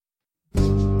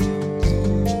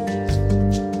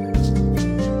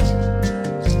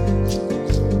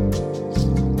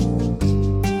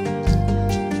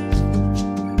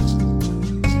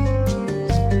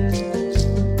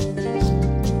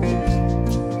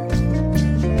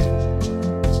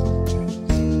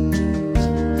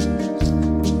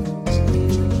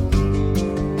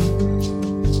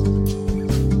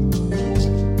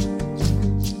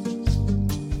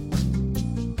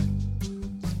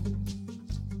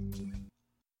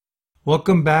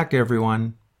Welcome back,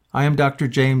 everyone. I am Dr.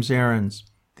 James Ahrens,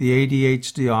 the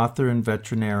ADHD author and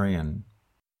veterinarian.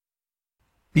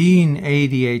 Being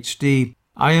ADHD,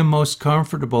 I am most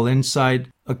comfortable inside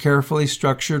a carefully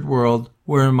structured world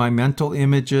where my mental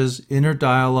images, inner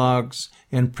dialogues,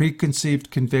 and preconceived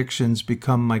convictions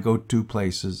become my go-to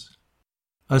places.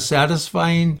 A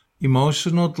satisfying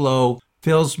emotional glow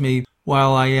fills me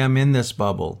while I am in this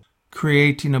bubble,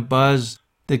 creating a buzz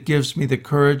that gives me the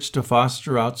courage to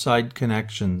foster outside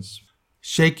connections.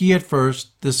 Shaky at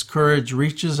first, this courage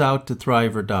reaches out to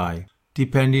thrive or die,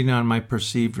 depending on my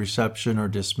perceived reception or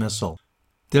dismissal.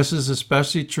 This is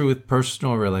especially true with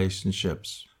personal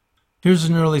relationships. Here's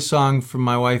an early song from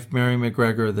my wife Mary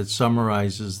McGregor that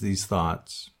summarizes these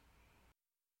thoughts.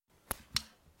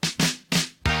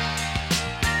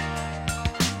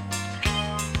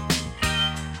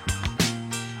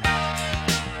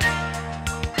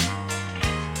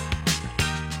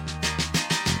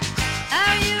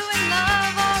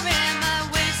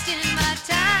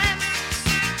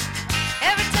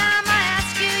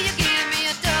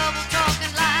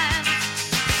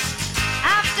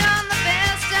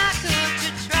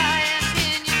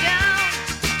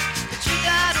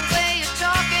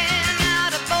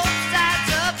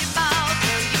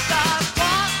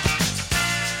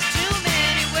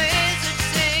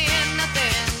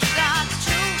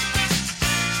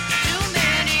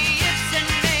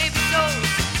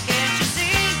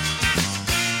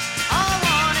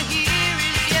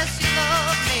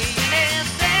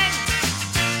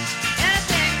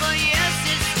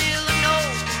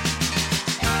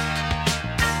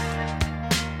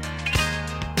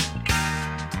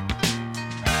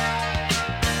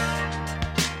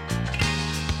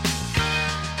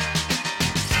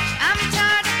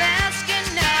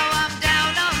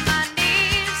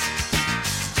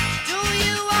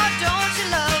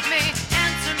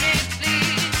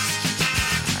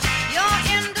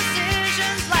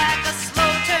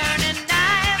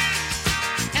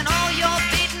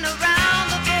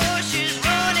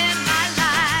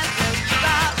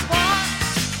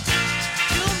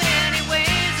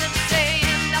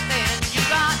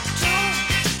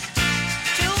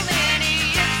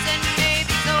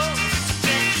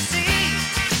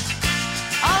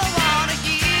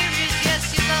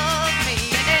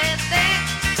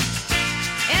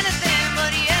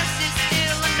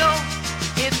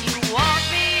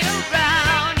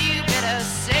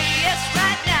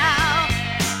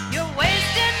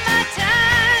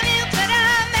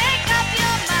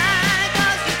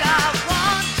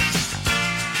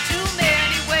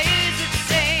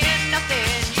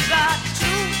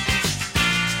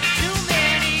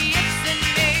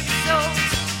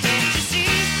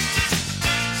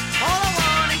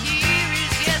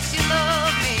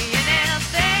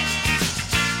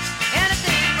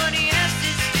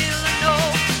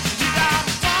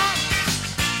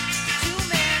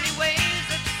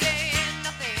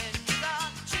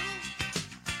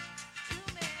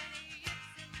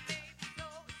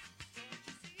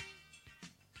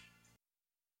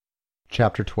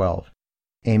 Chapter 12.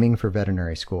 Aiming for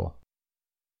Veterinary School.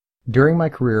 During my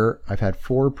career, I've had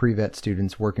 4 pre-vet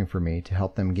students working for me to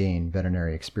help them gain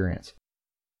veterinary experience.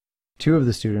 2 of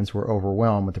the students were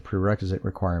overwhelmed with the prerequisite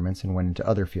requirements and went into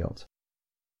other fields.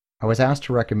 I was asked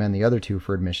to recommend the other 2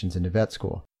 for admissions into vet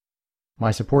school. My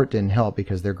support didn't help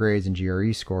because their grades and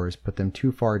GRE scores put them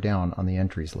too far down on the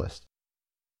entries list.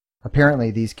 Apparently,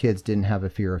 these kids didn't have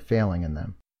a fear of failing in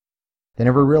them. They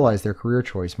never realized their career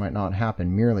choice might not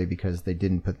happen merely because they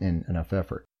didn't put in enough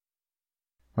effort.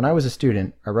 When I was a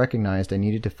student, I recognized I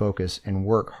needed to focus and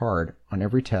work hard on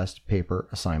every test, paper,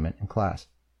 assignment, and class.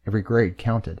 Every grade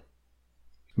counted.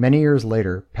 Many years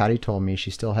later, Patty told me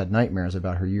she still had nightmares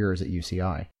about her years at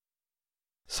UCI.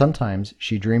 Sometimes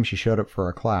she dreamed she showed up for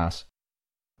a class,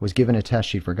 was given a test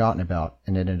she'd forgotten about,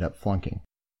 and ended up flunking.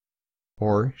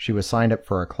 Or she was signed up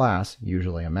for a class,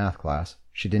 usually a math class,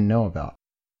 she didn't know about.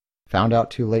 Found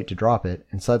out too late to drop it,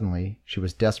 and suddenly she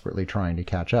was desperately trying to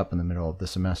catch up in the middle of the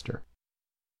semester.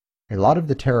 A lot of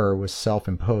the terror was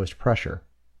self-imposed pressure,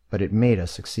 but it made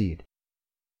us succeed.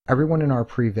 Everyone in our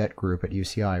pre-vet group at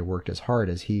UCI worked as hard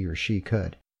as he or she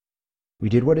could. We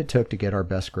did what it took to get our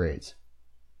best grades.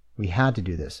 We had to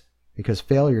do this, because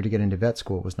failure to get into vet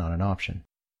school was not an option.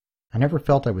 I never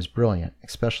felt I was brilliant,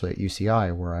 especially at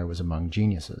UCI where I was among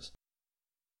geniuses.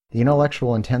 The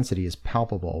intellectual intensity is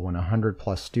palpable when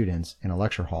 100+ students in a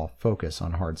lecture hall focus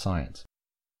on hard science.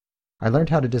 I learned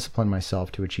how to discipline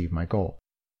myself to achieve my goal.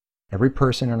 Every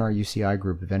person in our UCI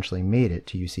group eventually made it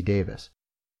to UC Davis.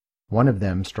 One of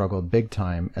them struggled big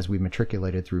time as we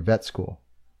matriculated through vet school,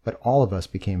 but all of us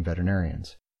became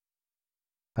veterinarians.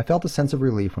 I felt a sense of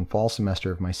relief when fall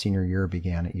semester of my senior year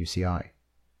began at UCI.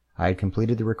 I had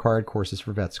completed the required courses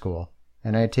for vet school,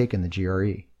 and I had taken the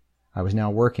GRE. I was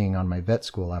now working on my vet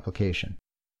school application.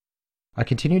 I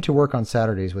continued to work on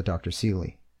Saturdays with Dr.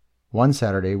 Seeley. One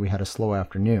Saturday we had a slow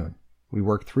afternoon. We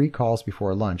worked 3 calls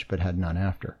before lunch but had none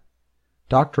after.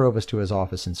 Doc drove us to his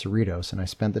office in Cerritos, and I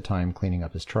spent the time cleaning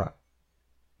up his truck.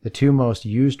 The 2 most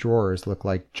used drawers looked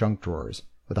like junk drawers,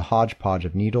 with a hodgepodge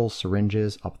of needles,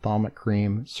 syringes, ophthalmic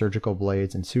cream, surgical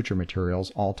blades, and suture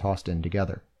materials all tossed in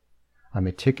together. I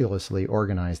meticulously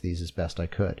organized these as best I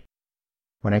could.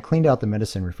 When I cleaned out the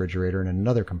medicine refrigerator in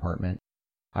another compartment,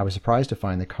 I was surprised to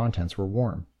find the contents were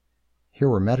warm. Here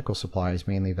were medical supplies,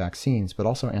 mainly vaccines, but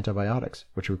also antibiotics,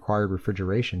 which required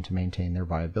refrigeration to maintain their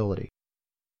viability.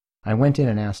 I went in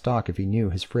and asked Doc if he knew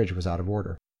his fridge was out of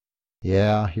order.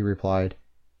 "Yeah," he replied.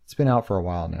 "It's been out for a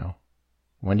while now."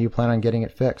 "When do you plan on getting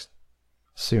it fixed?"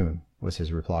 "Soon," was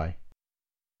his reply.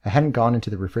 I hadn't gone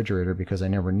into the refrigerator because I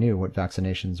never knew what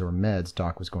vaccinations or meds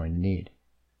Doc was going to need.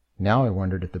 Now I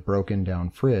wondered if the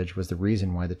broken-down fridge was the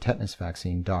reason why the tetanus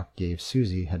vaccine Doc gave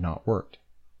Susie had not worked.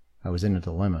 I was in a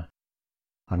dilemma.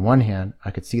 On one hand, I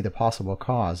could see the possible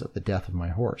cause of the death of my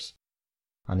horse.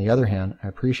 On the other hand, I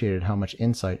appreciated how much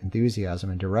insight, enthusiasm,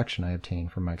 and direction I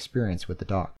obtained from my experience with the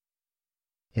doc.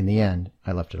 In the end,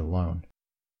 I left it alone.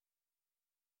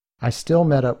 I still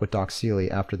met up with Doc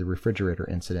Seeley after the refrigerator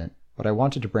incident, but I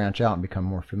wanted to branch out and become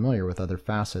more familiar with other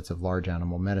facets of large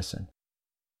animal medicine.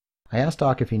 I asked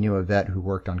Doc if he knew a vet who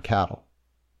worked on cattle.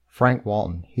 Frank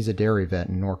Walton, he's a dairy vet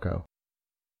in Norco.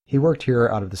 He worked here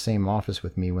out of the same office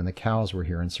with me when the cows were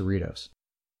here in Cerritos.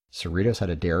 Cerritos had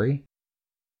a dairy?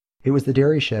 It was the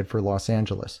dairy shed for Los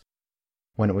Angeles,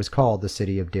 when it was called the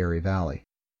City of Dairy Valley.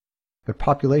 But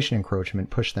population encroachment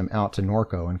pushed them out to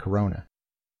Norco and Corona.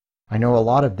 I know a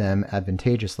lot of them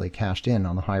advantageously cashed in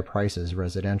on the high prices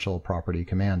residential property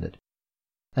commanded.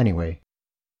 Anyway,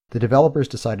 the developers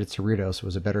decided Cerritos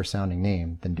was a better sounding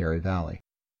name than Dairy Valley.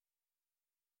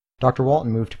 Dr.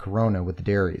 Walton moved to Corona with the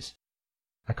dairies.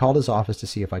 I called his office to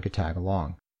see if I could tag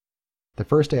along. The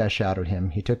first day I shadowed him,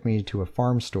 he took me to a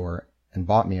farm store and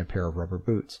bought me a pair of rubber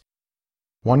boots.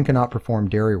 One cannot perform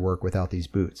dairy work without these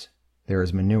boots. There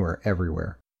is manure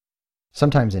everywhere,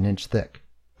 sometimes an inch thick,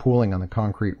 pooling on the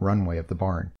concrete runway of the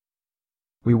barn.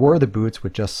 We wore the boots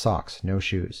with just socks, no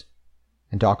shoes,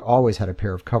 and Doc always had a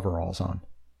pair of coveralls on.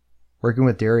 Working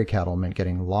with dairy cattle meant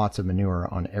getting lots of manure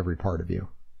on every part of you.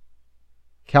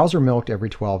 Cows are milked every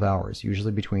 12 hours,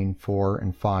 usually between 4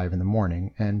 and 5 in the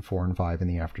morning and 4 and 5 in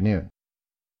the afternoon.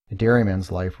 A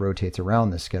dairyman's life rotates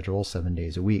around this schedule 7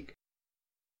 days a week.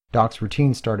 Doc's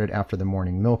routine started after the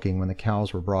morning milking when the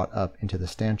cows were brought up into the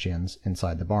stanchions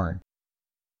inside the barn.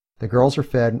 The girls are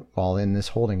fed while in this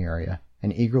holding area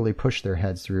and eagerly push their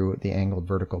heads through the angled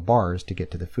vertical bars to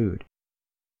get to the food.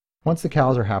 Once the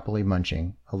cows are happily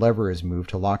munching, a lever is moved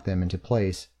to lock them into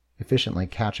place, efficiently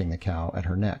catching the cow at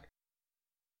her neck.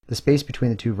 The space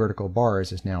between the 2 vertical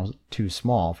bars is now too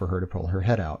small for her to pull her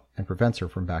head out and prevents her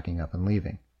from backing up and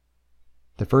leaving.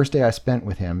 The first day I spent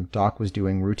with him, Doc was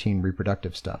doing routine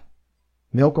reproductive stuff.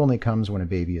 Milk only comes when a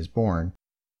baby is born,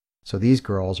 so these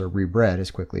girls are rebred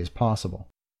as quickly as possible.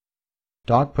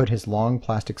 Doc put his long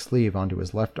plastic sleeve onto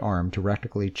his left arm to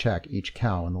rectally check each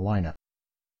cow in the lineup.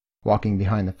 Walking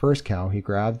behind the first cow, he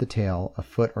grabbed the tail a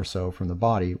foot or so from the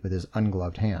body with his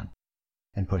ungloved hand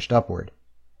and pushed upward,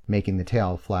 making the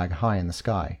tail flag high in the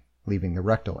sky, leaving the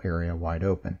rectal area wide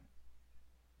open.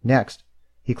 Next,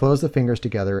 he closed the fingers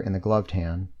together in the gloved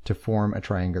hand to form a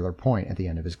triangular point at the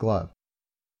end of his glove,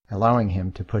 allowing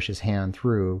him to push his hand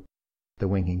through the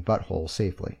winking butthole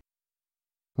safely.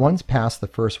 Once past the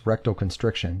first rectal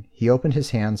constriction, he opened his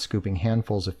hand, scooping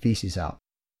handfuls of feces out,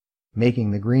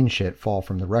 making the green shit fall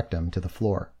from the rectum to the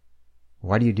floor.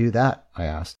 "Why do you do that?" I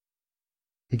asked.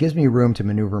 "It gives me room to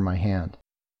maneuver my hand.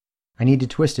 I need to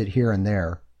twist it here and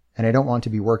there, and I don't want to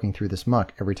be working through this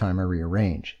muck every time I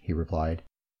rearrange," he replied.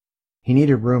 He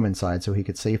needed room inside so he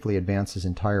could safely advance his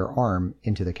entire arm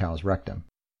into the cow's rectum.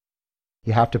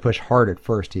 "You have to push hard at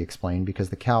first," he explained, because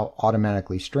the cow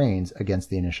automatically strains against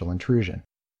the initial intrusion.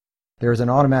 There is an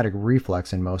automatic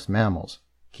reflex in most mammals,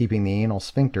 keeping the anal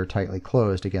sphincter tightly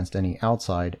closed against any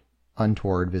outside,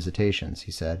 untoward visitations,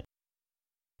 he said.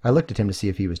 I looked at him to see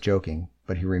if he was joking,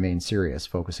 but he remained serious,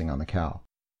 focusing on the cow.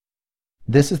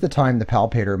 This is the time the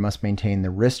palpator must maintain the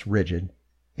wrist rigid,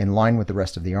 in line with the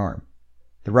rest of the arm.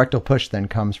 The rectal push then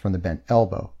comes from the bent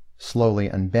elbow, slowly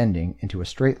unbending into a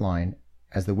straight line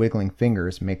as the wiggling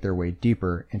fingers make their way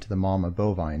deeper into the mama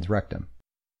bovine's rectum.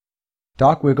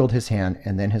 Doc wiggled his hand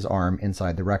and then his arm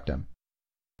inside the rectum,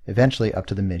 eventually up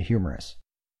to the mid-humerus.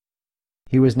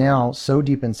 He was now so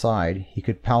deep inside he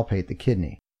could palpate the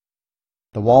kidney.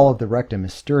 The wall of the rectum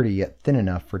is sturdy yet thin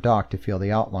enough for Doc to feel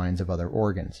the outlines of other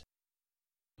organs.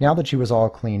 Now that she was all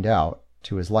cleaned out,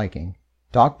 to his liking,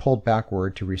 Doc pulled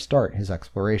backward to restart his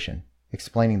exploration,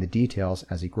 explaining the details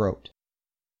as he groped.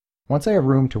 Once I have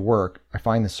room to work, I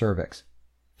find the cervix,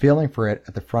 feeling for it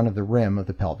at the front of the rim of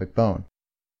the pelvic bone.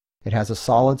 It has a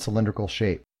solid cylindrical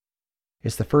shape.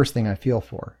 It's the first thing I feel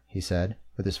for, he said,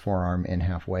 with his forearm in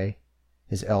halfway,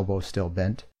 his elbow still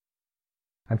bent.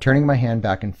 I'm turning my hand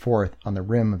back and forth on the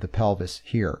rim of the pelvis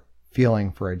here,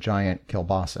 feeling for a giant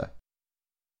kielbasa.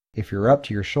 If you're up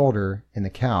to your shoulder in the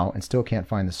cow and still can't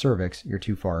find the cervix, you're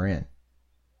too far in.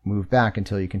 Move back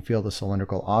until you can feel the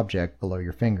cylindrical object below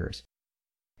your fingers.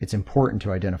 It's important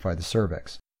to identify the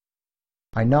cervix.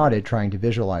 I nodded, trying to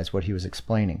visualize what he was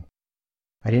explaining.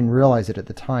 I didn't realize it at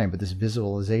the time, but this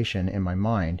visualization in my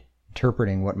mind,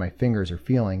 interpreting what my fingers are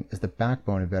feeling, is the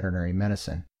backbone of veterinary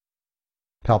medicine.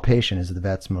 Palpation is the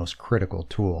vet's most critical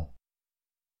tool.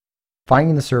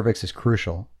 Finding the cervix is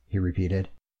crucial, he repeated.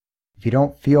 If you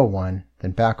don't feel one,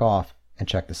 then back off and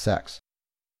check the sex.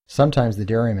 Sometimes the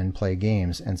dairymen play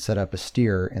games and set up a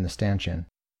steer in the stanchion.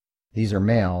 These are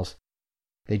males.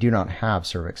 They do not have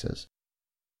cervixes.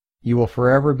 You will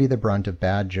forever be the brunt of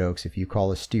bad jokes if you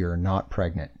call a steer not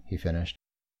pregnant, he finished.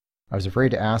 I was afraid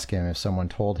to ask him if someone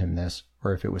told him this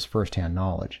or if it was first-hand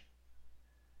knowledge.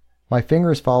 My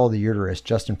fingers follow the uterus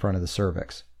just in front of the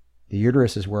cervix. The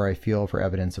uterus is where I feel for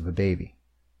evidence of a baby.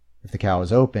 If the cow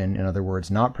is open, in other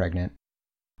words not pregnant,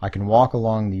 I can walk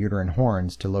along the uterine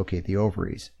horns to locate the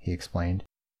ovaries, he explained.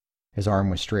 His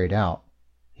arm was straight out.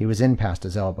 He was in past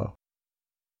his elbow.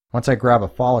 Once I grab a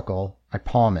follicle, I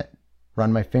palm it,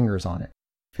 run my fingers on it,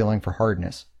 feeling for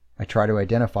hardness. I try to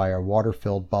identify a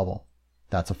water-filled bubble.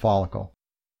 That's a follicle.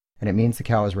 And it means the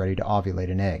cow is ready to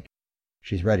ovulate an egg.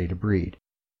 She's ready to breed.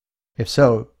 If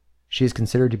so, she is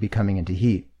considered to be coming into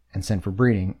heat and sent for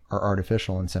breeding or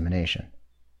artificial insemination.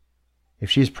 If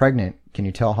she is pregnant, can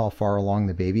you tell how far along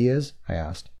the baby is? I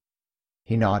asked.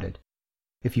 He nodded.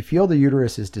 If you feel the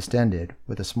uterus is distended,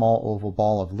 with a small oval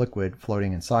ball of liquid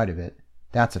floating inside of it,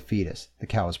 that's a fetus. The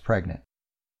cow is pregnant.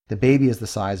 The baby is the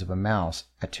size of a mouse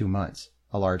at 2 months,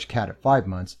 a large cat at 5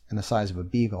 months, and the size of a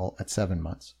beagle at 7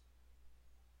 months.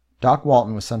 Doc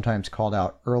Walton was sometimes called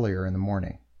out earlier in the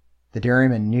morning. The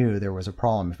dairyman knew there was a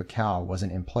problem if a cow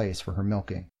wasn't in place for her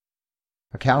milking.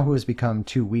 A cow who has become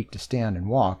too weak to stand and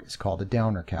walk is called a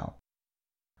downer cow.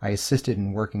 I assisted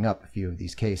in working up a few of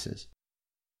these cases.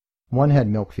 One had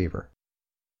milk fever.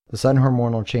 The sudden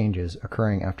hormonal changes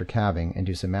occurring after calving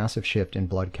induce a massive shift in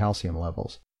blood calcium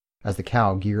levels as the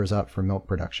cow gears up for milk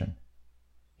production.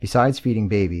 Besides feeding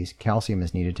babies, calcium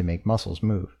is needed to make muscles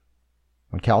move.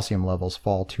 When calcium levels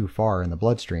fall too far in the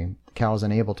bloodstream, the cow is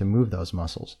unable to move those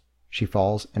muscles. She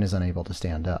falls and is unable to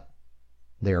stand up.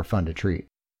 They are fun to treat.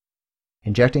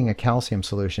 Injecting a calcium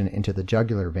solution into the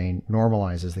jugular vein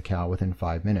normalizes the cow within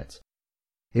 5 minutes.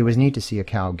 It was neat to see a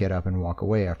cow get up and walk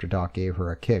away after Doc gave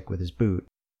her a kick with his boot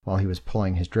while he was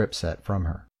pulling his drip set from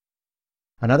her.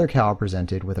 Another cow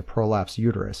presented with a prolapsed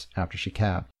uterus after she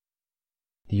calved.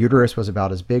 The uterus was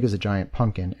about as big as a giant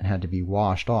pumpkin and had to be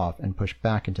washed off and pushed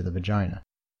back into the vagina,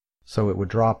 so it would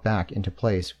drop back into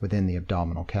place within the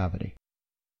abdominal cavity.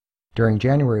 During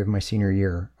January of my senior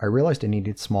year, I realized I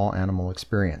needed small animal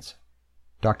experience.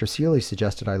 Dr. Seeley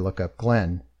suggested I look up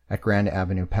Glenn at Grand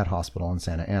Avenue Pet Hospital in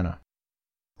Santa Ana.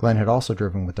 Glenn had also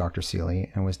driven with Dr. Seeley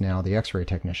and was now the X-ray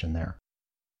technician there.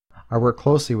 I worked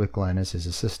closely with Glenn as his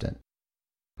assistant.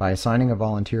 By assigning a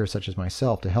volunteer such as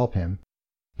myself to help him,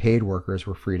 paid workers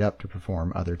were freed up to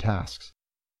perform other tasks.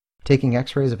 Taking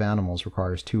X-rays of animals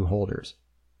requires 2 holders.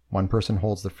 One person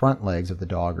holds the front legs of the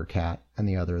dog or cat and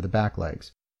the other the back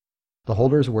legs. The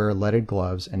holders wear leaded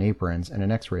gloves and aprons and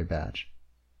an X-ray badge.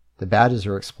 The badges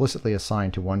are explicitly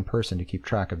assigned to one person to keep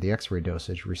track of the X-ray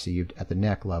dosage received at the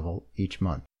neck level each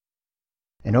month.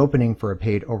 An opening for a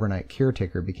paid overnight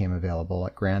caretaker became available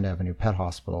at Grand Avenue Pet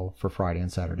Hospital for Friday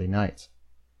and Saturday nights.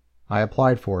 I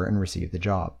applied for it and received the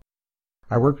job.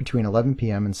 I worked between 11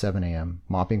 p.m. and 7 a.m.,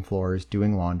 mopping floors,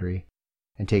 doing laundry,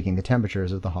 and taking the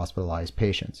temperatures of the hospitalized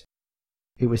patients.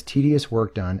 It was tedious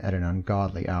work done at an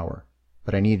ungodly hour,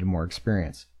 but I needed more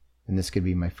experience, and this could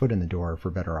be my foot in the door for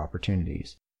better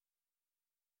opportunities.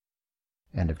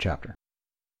 End of chapter.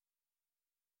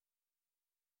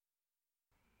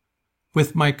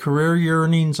 With my career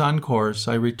yearnings on course,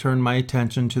 I return my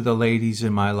attention to the ladies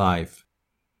in my life.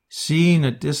 Seeing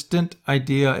a distant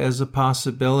idea as a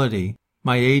possibility,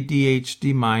 my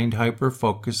ADHD mind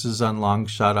hyper-focuses on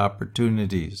long-shot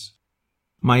opportunities.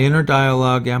 My inner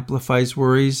dialogue amplifies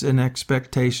worries and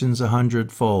expectations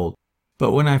 100-fold.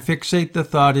 But when I fixate the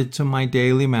thought into my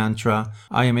daily mantra,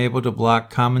 I am able to block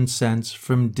common sense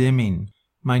from dimming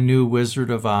my new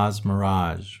Wizard of Oz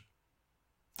mirage.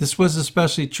 This was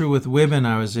especially true with women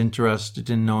I was interested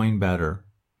in knowing better.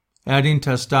 Adding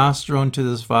testosterone to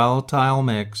this volatile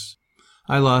mix,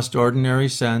 I lost ordinary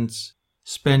sense,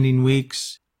 spending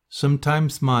weeks,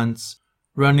 sometimes months,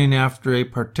 running after a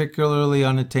particularly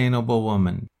unattainable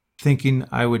woman, thinking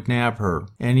I would nab her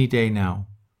any day now.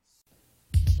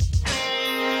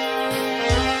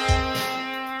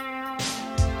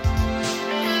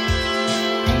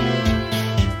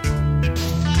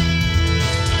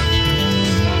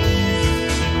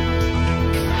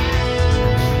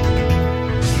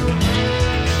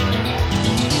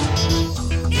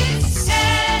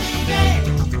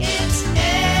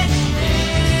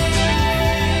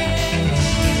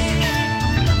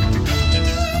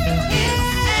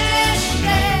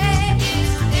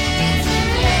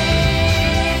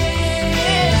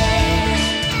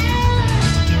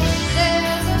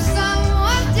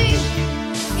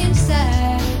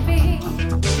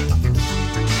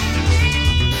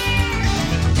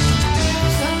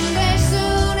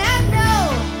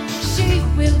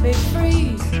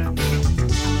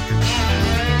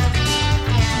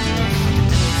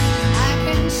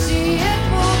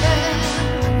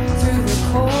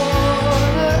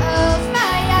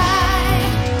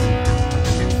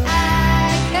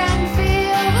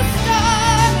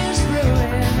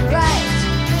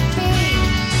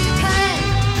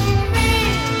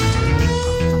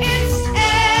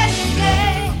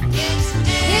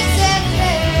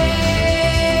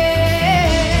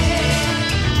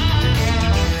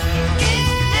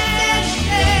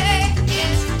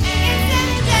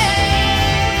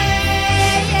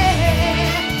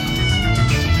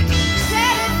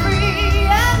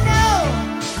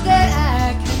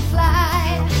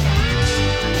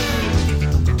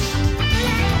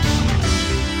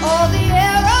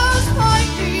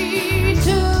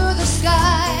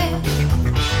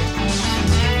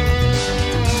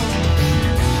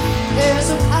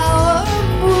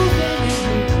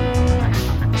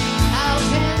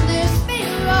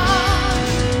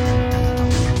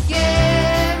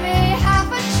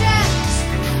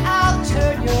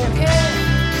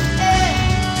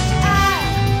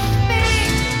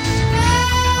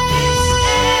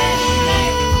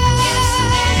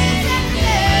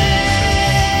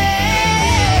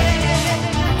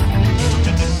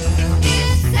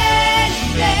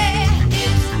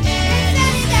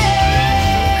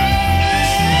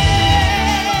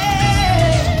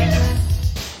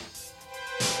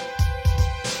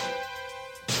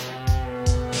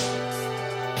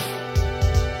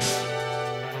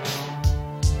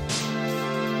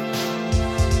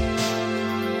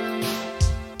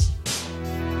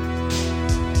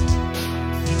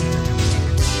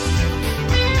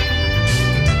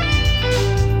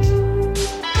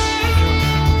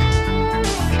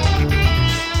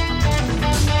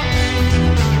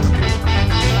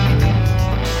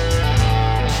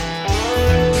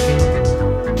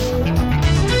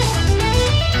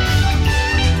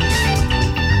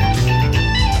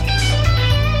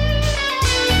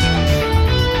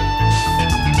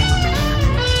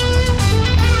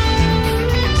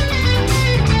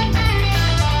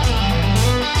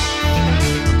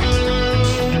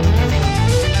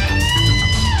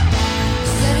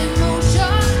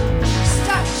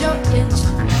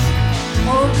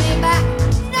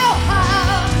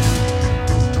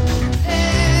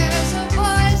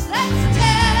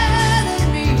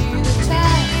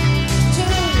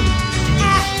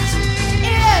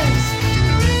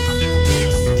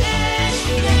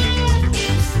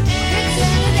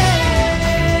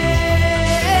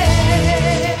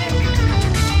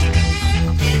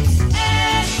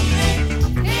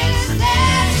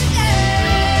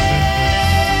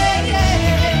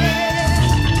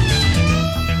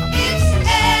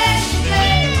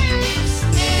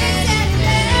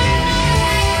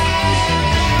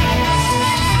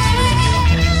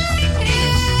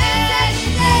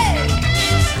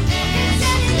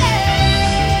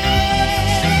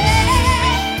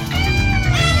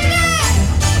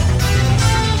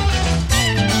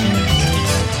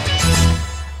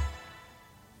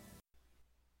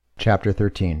 Chapter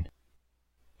 13.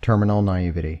 Terminal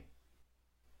Naivety.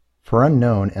 For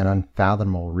unknown and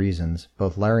unfathomable reasons,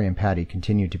 both Larry and Patty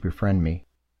continued to befriend me,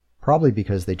 probably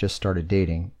because they just started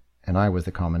dating, and I was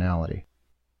the commonality.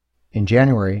 In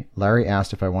January, Larry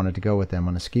asked if I wanted to go with them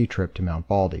on a ski trip to Mount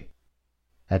Baldy.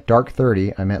 At dark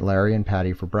 30, I met Larry and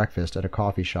Patty for breakfast at a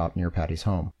coffee shop near Patty's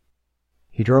home.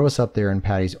 He drove us up there in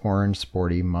Patty's orange,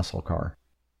 sporty muscle car.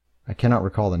 I cannot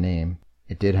recall the name.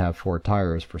 It did have 4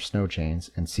 tires for snow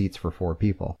chains and seats for 4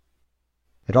 people.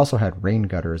 It also had rain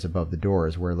gutters above the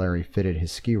doors where Larry fitted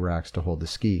his ski racks to hold the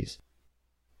skis.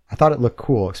 I thought it looked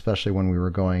cool, especially when we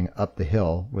were going up the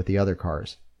hill with the other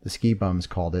cars. The ski bums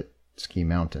called it Ski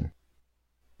Mountain.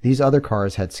 These other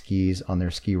cars had skis on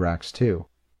their ski racks too.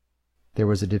 There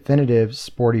was a definitive,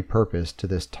 sporty purpose to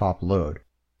this top load,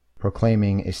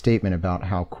 proclaiming a statement about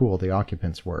how cool the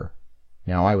occupants were.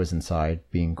 Now I was inside,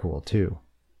 being cool too.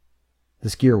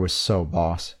 This gear was so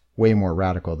boss, way more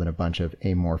radical than a bunch of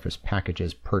amorphous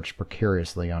packages perched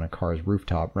precariously on a car's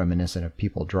rooftop reminiscent of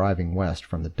people driving west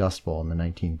from the Dust Bowl in the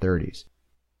 1930s.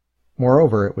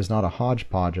 Moreover, it was not a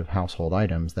hodgepodge of household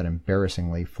items that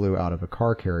embarrassingly flew out of a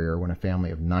car carrier when a family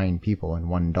of 9 people and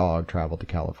 1 dog traveled to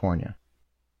California.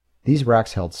 These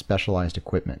racks held specialized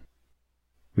equipment.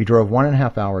 We drove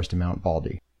 1.5 hours to Mount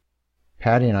Baldy.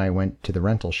 Patty and I went to the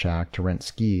rental shack to rent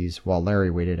skis while Larry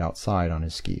waited outside on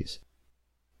his skis.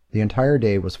 The entire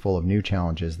day was full of new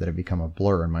challenges that had become a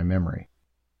blur in my memory.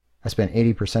 I spent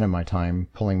 80% of my time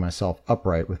pulling myself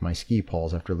upright with my ski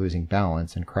poles after losing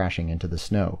balance and crashing into the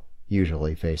snow,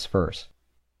 usually face first.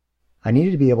 I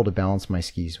needed to be able to balance my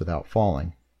skis without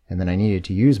falling, and then I needed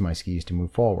to use my skis to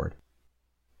move forward.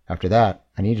 After that,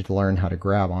 I needed to learn how to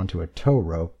grab onto a tow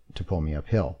rope to pull me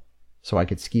uphill, so I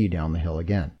could ski down the hill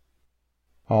again.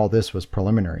 All this was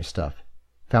preliminary stuff,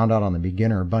 found out on the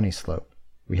beginner bunny slope.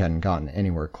 We hadn't gotten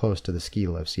anywhere close to the ski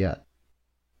lifts yet.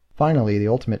 Finally, the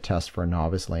ultimate test for a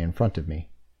novice lay in front of me.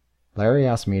 Larry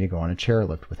asked me to go on a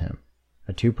chairlift with him.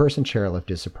 A 2-person chairlift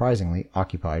is surprisingly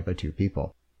occupied by 2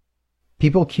 people.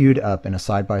 People queued up in a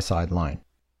side-by-side line.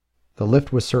 The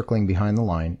lift was circling behind the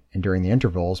line, and during the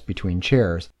intervals between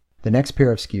chairs, the next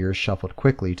pair of skiers shuffled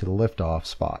quickly to the lift-off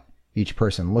spot, each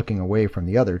person looking away from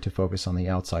the other to focus on the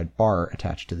outside bar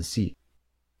attached to the seat.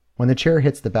 When the chair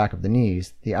hits the back of the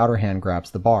knees, the outer hand grabs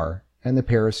the bar, and the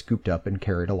pair is scooped up and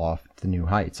carried aloft to new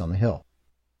heights on the hill.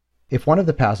 If one of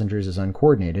the passengers is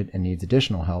uncoordinated and needs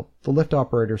additional help, the lift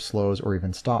operator slows or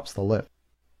even stops the lift,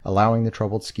 allowing the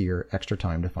troubled skier extra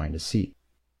time to find a seat.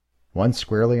 Once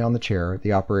squarely on the chair,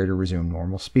 the operator resumed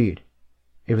normal speed.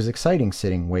 It was exciting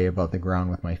sitting way above the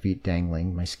ground with my feet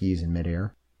dangling, my skis in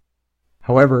midair.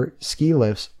 However, ski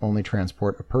lifts only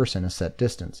transport a person a set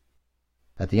distance.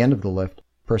 At the end of the lift,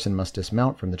 the person must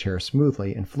dismount from the chair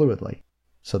smoothly and fluidly,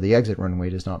 so the exit runway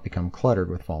does not become cluttered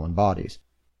with fallen bodies.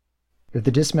 If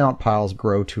the dismount piles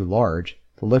grow too large,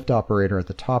 the lift operator at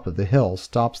the top of the hill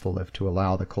stops the lift to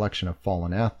allow the collection of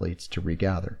fallen athletes to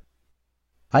regather.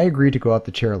 I agreed to go up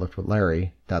the chairlift with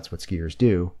Larry, that's what skiers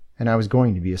do, and I was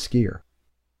going to be a skier.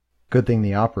 Good thing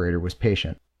the operator was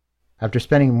patient. After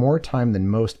spending more time than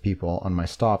most people on my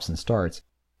stops and starts,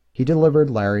 he delivered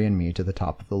Larry and me to the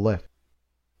top of the lift.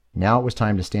 Now it was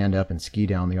time to stand up and ski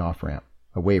down the off-ramp,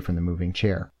 away from the moving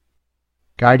chair.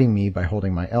 Guiding me by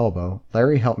holding my elbow,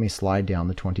 Larry helped me slide down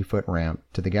the 20-foot ramp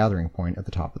to the gathering point at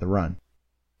the top of the run.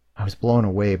 I was blown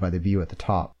away by the view at the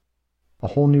top. A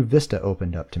whole new vista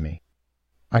opened up to me.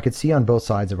 I could see on both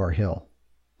sides of our hill.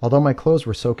 Although my clothes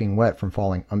were soaking wet from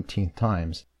falling umpteenth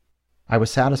times, I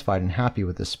was satisfied and happy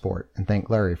with this sport and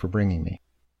thanked Larry for bringing me.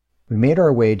 We made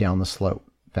our way down the slope,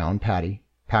 found Patty,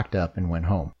 packed up, and went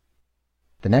home.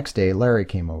 The next day, Larry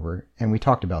came over, and we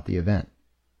talked about the event.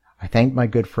 I thanked my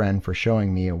good friend for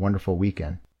showing me a wonderful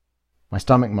weekend. My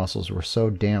stomach muscles were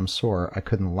so damn sore I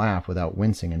couldn't laugh without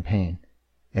wincing in pain.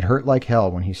 It hurt like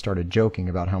hell when he started joking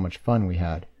about how much fun we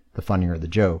had. The funnier the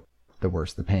joke, the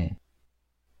worse the pain.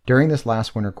 During this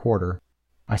last winter quarter,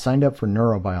 I signed up for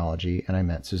neurobiology and I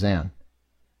met Suzanne.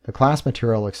 The class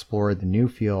material explored the new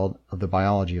field of the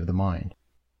biology of the mind.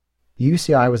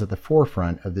 UCI was at the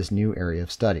forefront of this new area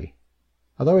of study.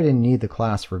 Although I didn't need the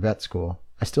class for vet school,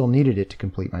 I still needed it to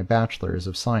complete my bachelor's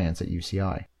of science at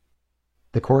UCI.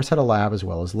 The course had a lab as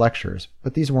well as lectures,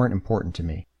 but these weren't important to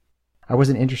me. I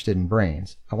wasn't interested in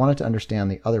brains. I wanted to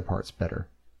understand the other parts better,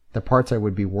 the parts I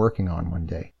would be working on one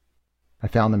day. I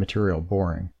found the material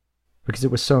boring. Because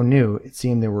it was so new, it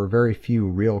seemed there were very few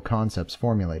real concepts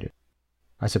formulated.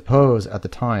 I suppose at the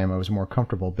time I was more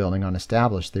comfortable building on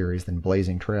established theories than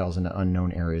blazing trails into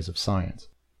unknown areas of science.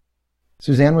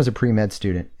 Suzanne was a pre-med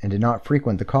student and did not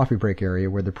frequent the coffee break area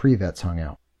where the pre-vets hung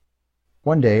out.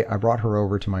 One day, I brought her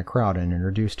over to my crowd and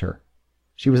introduced her.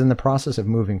 She was in the process of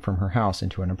moving from her house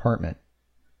into an apartment.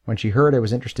 When she heard I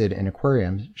was interested in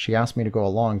aquariums, she asked me to go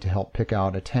along to help pick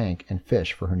out a tank and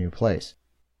fish for her new place.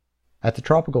 At the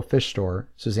tropical fish store,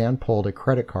 Suzanne pulled a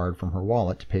credit card from her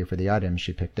wallet to pay for the items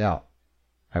she picked out.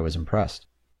 I was impressed.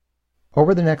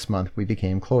 Over the next month, we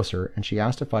became closer, and she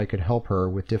asked if I could help her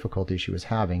with difficulties she was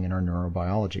having in our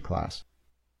neurobiology class.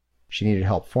 She needed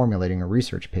help formulating a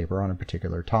research paper on a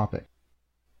particular topic.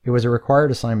 It was a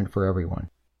required assignment for everyone.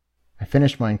 I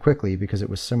finished mine quickly because it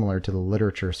was similar to the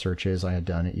literature searches I had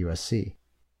done at USC.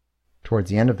 Towards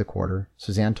the end of the quarter,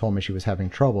 Suzanne told me she was having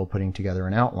trouble putting together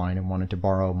an outline and wanted to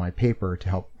borrow my paper to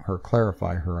help her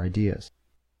clarify her ideas.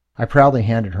 I proudly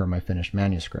handed her my finished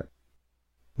manuscript.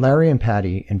 Larry and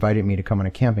Patty invited me to come on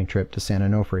a camping trip to San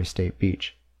Onofre State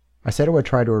Beach. I said I would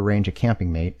try to arrange a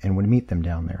camping mate and would meet them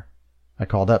down there. I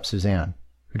called up Suzanne,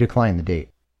 who declined the date.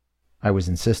 I was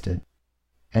insistent,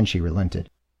 and she relented.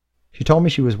 She told me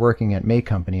she was working at May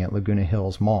Company at Laguna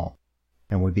Hills Mall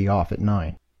and would be off at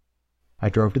 9. I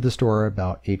drove to the store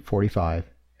about 8:45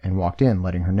 and walked in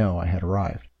letting her know I had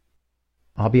arrived.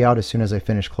 "I'll be out as soon as I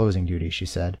finish closing duty," she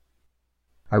said.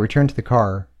 I returned to the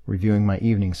car, reviewing my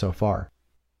evening so far.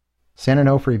 San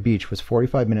Onofre Beach was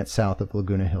 45 minutes south of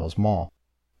Laguna Hills Mall.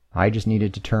 I just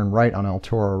needed to turn right on El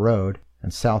Toro Road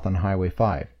and south on Highway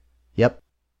 5. Yep.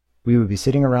 We would be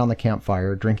sitting around the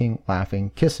campfire, drinking,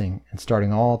 laughing, kissing, and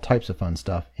starting all types of fun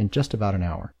stuff in just about an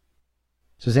hour.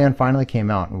 Suzanne finally came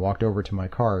out and walked over to my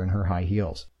car in her high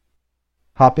heels.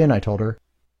 "Hop in," I told her.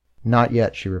 "Not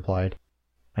yet," she replied.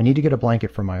 "I need to get a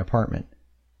blanket for my apartment."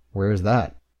 "Where is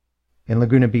that?" "In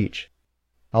Laguna Beach.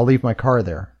 I'll leave my car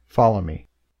there. Follow me."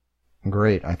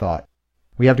 Great, I thought.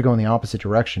 We have to go in the opposite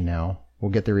direction now.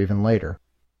 We'll get there even later.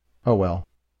 Oh well.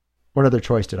 What other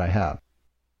choice did I have?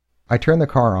 I turned the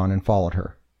car on and followed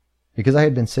her. Because I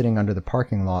had been sitting under the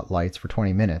parking lot lights for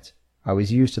 20 minutes, I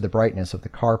was used to the brightness of the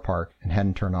car park and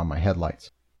hadn't turned on my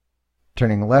headlights.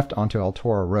 Turning left onto El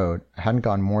Toro Road, I hadn't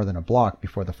gone more than a block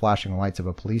before the flashing lights of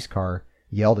a police car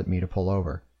yelled at me to pull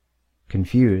over.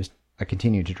 Confused, I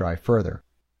continued to drive further,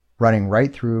 running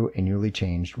right through a newly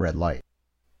changed red light.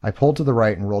 I pulled to the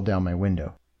right and rolled down my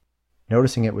window.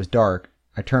 Noticing it was dark,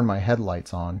 I turned my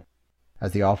headlights on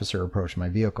as the officer approached my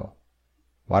vehicle.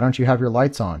 "Why don't you have your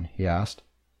lights on?" he asked.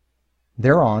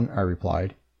 "They're on," I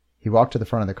replied. He walked to the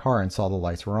front of the car and saw the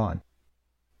lights were on.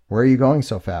 "Where are you going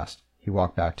so fast?" He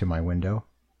walked back to my window.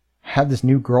 "I have this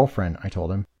new girlfriend," I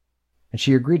told him, "and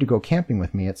she agreed to go camping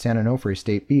with me at San Onofre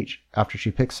State Beach after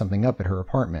she picked something up at her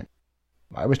apartment.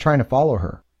 I was trying to follow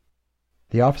her."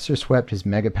 The officer swept his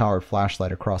mega-powered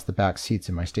flashlight across the back seats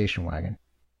in my station wagon.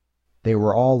 They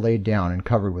were all laid down and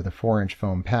covered with a 4-inch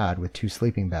foam pad with 2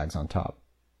 sleeping bags on top.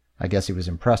 I guess he was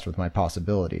impressed with my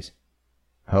possibilities.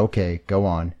 "Okay, go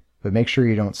on, but make sure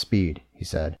you don't speed," he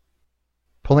said.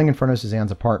 Pulling in front of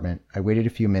Suzanne's apartment, I waited a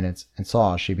few minutes and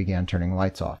saw she began turning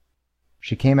lights off.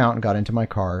 She came out and got into my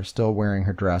car, still wearing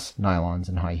her dress, nylons,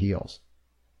 and high heels.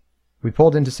 We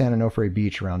pulled into San Onofre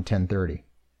Beach around 10:30.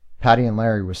 Patty and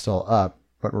Larry were still up,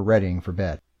 but were readying for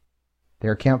bed.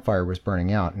 Their campfire was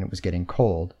burning out and it was getting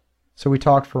cold, so we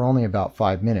talked for only about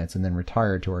 5 minutes and then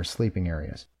retired to our sleeping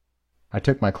areas. I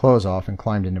took my clothes off and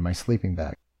climbed into my sleeping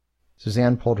bag.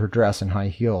 Suzanne pulled her dress and high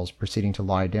heels, proceeding to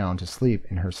lie down to sleep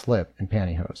in her slip and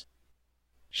pantyhose.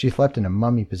 She slept in a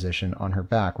mummy position on her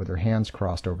back with her hands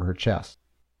crossed over her chest.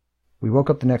 We woke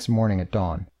up the next morning at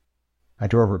dawn. I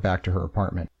drove her back to her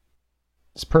apartment.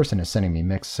 This person is sending me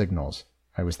mixed signals,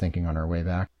 I was thinking on our way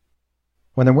back.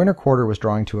 When the winter quarter was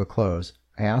drawing to a close,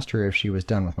 I asked her if she was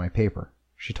done with my paper.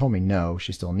 She told me no,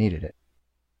 she still needed it.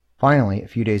 Finally, a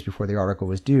few days before the article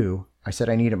was due, I said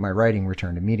I needed my writing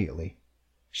returned immediately.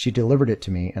 She delivered it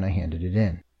to me and I handed it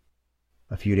in.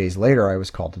 A few days later, I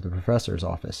was called to the professor's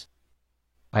office.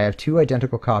 "I have 2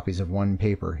 identical copies of one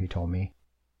paper," he told me.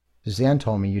 "Suzanne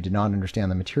told me you did not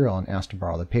understand the material and asked to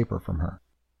borrow the paper from her."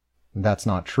 "That's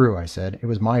not true," I said. "It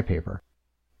was my paper."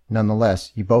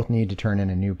 "Nonetheless, you both need to turn in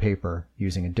a new paper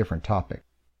using a different topic."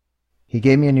 He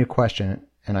gave me a new question,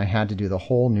 and I had to do the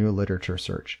whole new literature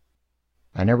search.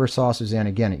 I never saw Suzanne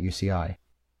again at UCI.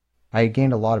 I had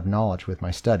gained a lot of knowledge with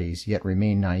my studies, yet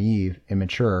remained naive,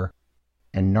 immature,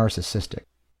 and narcissistic.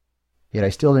 Yet I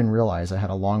still didn't realize I had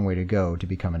a long way to go to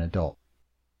become an adult.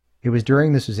 It was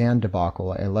during the Suzanne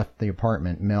debacle I left the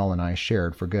apartment Mel and I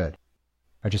shared for good.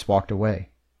 I just walked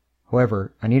away.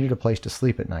 However, I needed a place to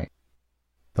sleep at night.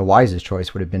 The wisest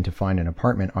choice would have been to find an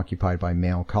apartment occupied by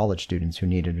male college students who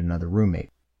needed another roommate.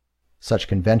 Such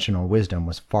conventional wisdom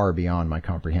was far beyond my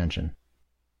comprehension.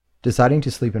 Deciding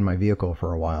to sleep in my vehicle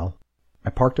for a while, I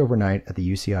parked overnight at the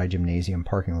UCI gymnasium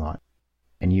parking lot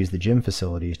and used the gym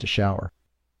facilities to shower.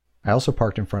 I also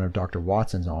parked in front of Dr.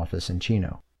 Watson's office in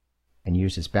Chino and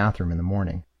used his bathroom in the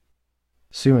morning.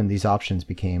 Soon these options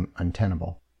became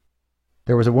untenable.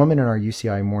 There was a woman in our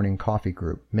UCI morning coffee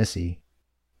group, Missy,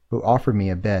 who offered me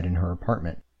a bed in her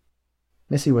apartment.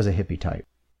 Missy was a hippie type.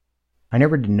 I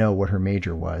never did know what her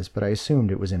major was, but I assumed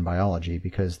it was in biology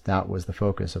because that was the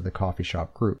focus of the coffee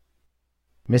shop group.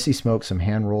 Missy smoked some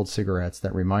hand-rolled cigarettes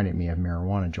that reminded me of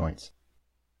marijuana joints.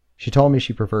 She told me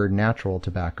she preferred natural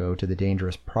tobacco to the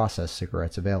dangerous processed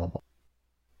cigarettes available.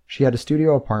 She had a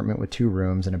studio apartment with 2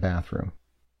 rooms and a bathroom.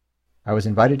 I was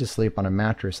invited to sleep on a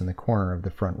mattress in the corner of the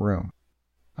front room.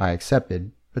 I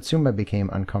accepted, but soon I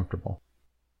became uncomfortable.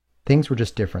 Things were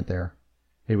just different there.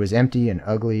 It was empty and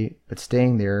ugly, but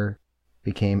staying there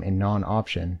became a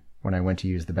non-option when I went to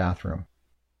use the bathroom.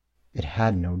 It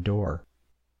had no door.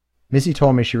 Missy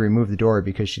told me she removed the door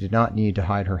because she did not need to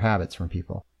hide her habits from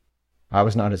people. I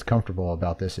was not as comfortable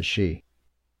about this as she.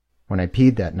 When I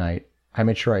peed that night, I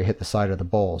made sure I hit the side of the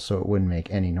bowl so it wouldn't make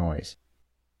any noise.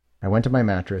 I went to my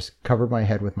mattress, covered my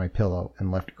head with my pillow, and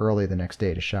left early the next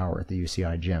day to shower at the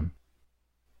UCI gym.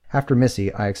 After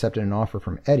Missy, I accepted an offer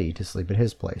from Eddie to sleep at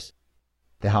his place.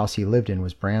 The house he lived in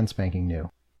was brand spanking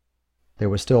new. There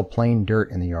was still plain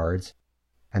dirt in the yards,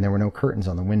 and there were no curtains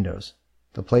on the windows.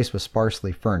 The place was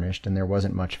sparsely furnished, and there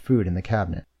wasn't much food in the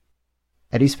cabinet.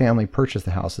 Eddie's family purchased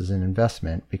the house as an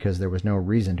investment because there was no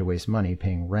reason to waste money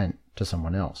paying rent to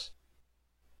someone else.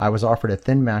 I was offered a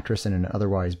thin mattress in an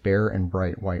otherwise bare and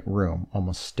bright white room,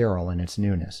 almost sterile in its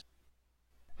newness.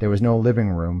 There was no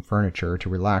living room furniture to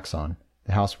relax on.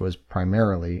 The house was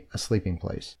primarily a sleeping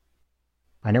place.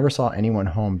 I never saw anyone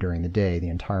home during the day the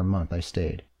entire month I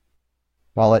stayed.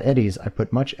 While at Eddie's, I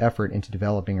put much effort into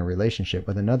developing a relationship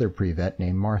with another pre-vet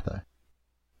named Martha.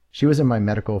 She was in my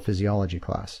medical physiology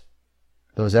class.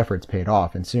 Those efforts paid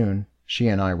off, and soon she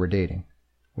and I were dating.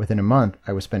 Within a month,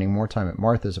 I was spending more time at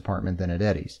Martha's apartment than at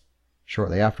Eddie's.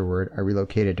 Shortly afterward, I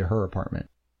relocated to her apartment.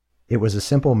 It was a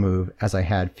simple move as I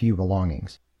had few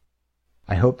belongings.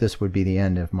 I hoped this would be the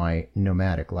end of my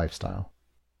nomadic lifestyle.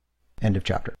 End of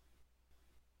chapter.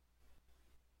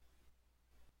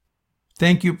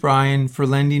 Thank you, Brian, for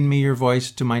lending me your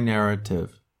voice to my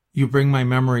narrative. You bring my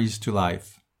memories to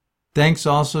life. Thanks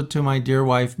also to my dear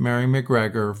wife, Mary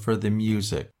McGregor, for the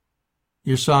music.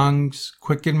 Your songs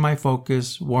quicken my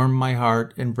focus, warm my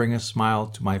heart, and bring a smile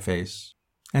to my face.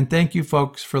 And thank you,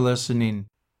 folks, for listening.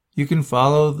 You can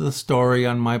follow the story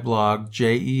on my blog,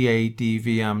 jeadvm.com.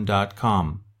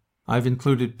 I've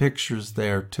included pictures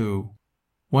there, too.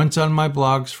 Once on my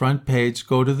blog's front page,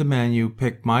 go to the menu,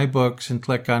 pick My Books, and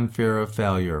click on Fear of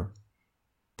Failure.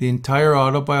 The entire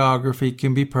autobiography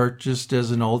can be purchased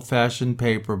as an old-fashioned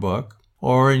paper book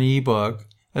or an e-book,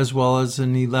 as well as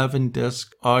an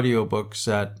 11-disc audiobook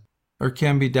set, or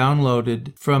can be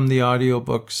downloaded from the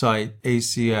audiobook site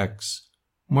ACX.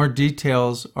 More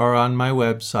details are on my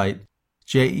website,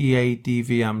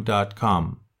 jeadvm.com.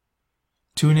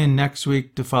 Tune in next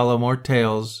week to follow more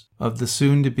tales of the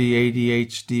soon-to-be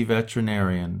ADHD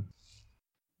veterinarian.